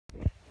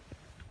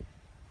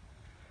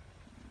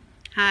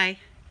Hi,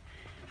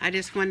 I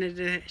just wanted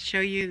to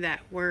show you that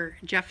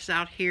Jeff's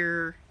out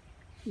here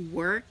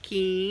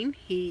working.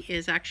 He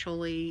is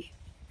actually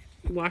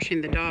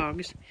washing the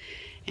dogs.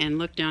 And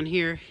look down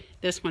here,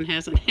 this one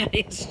hasn't had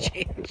his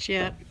change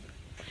yet.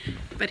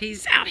 But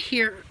he's out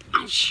here.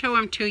 I'll show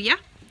him to you.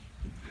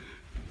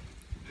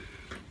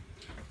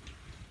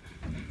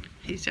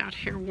 He's out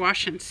here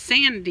washing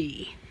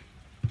Sandy.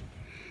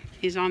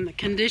 He's on the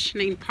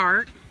conditioning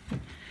part.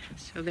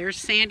 So there's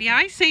Sandy.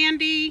 Hi,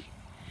 Sandy.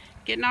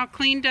 Getting all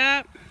cleaned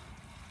up.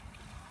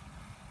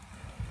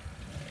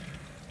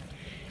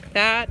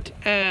 That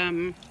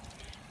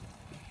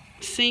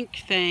sink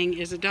thing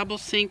is a double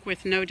sink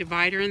with no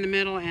divider in the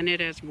middle, and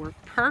it has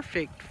worked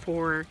perfect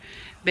for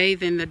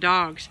bathing the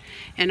dogs.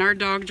 And our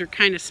dogs are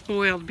kind of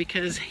spoiled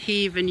because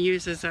he even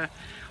uses a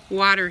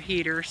water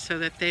heater so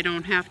that they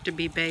don't have to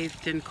be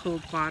bathed in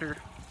cold water.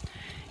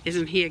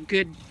 Isn't he a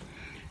good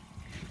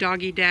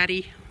doggy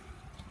daddy?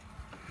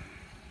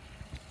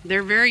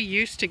 They're very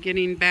used to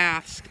getting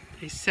baths.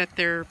 They sit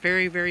there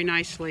very, very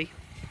nicely.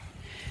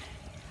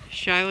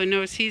 Shiloh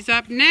knows he's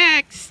up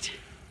next.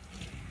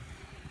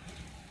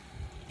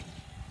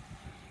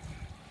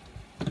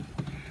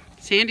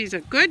 Sandy's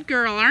a good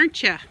girl,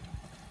 aren't you?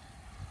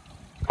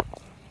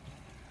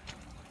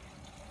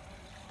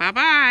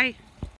 Bye-bye.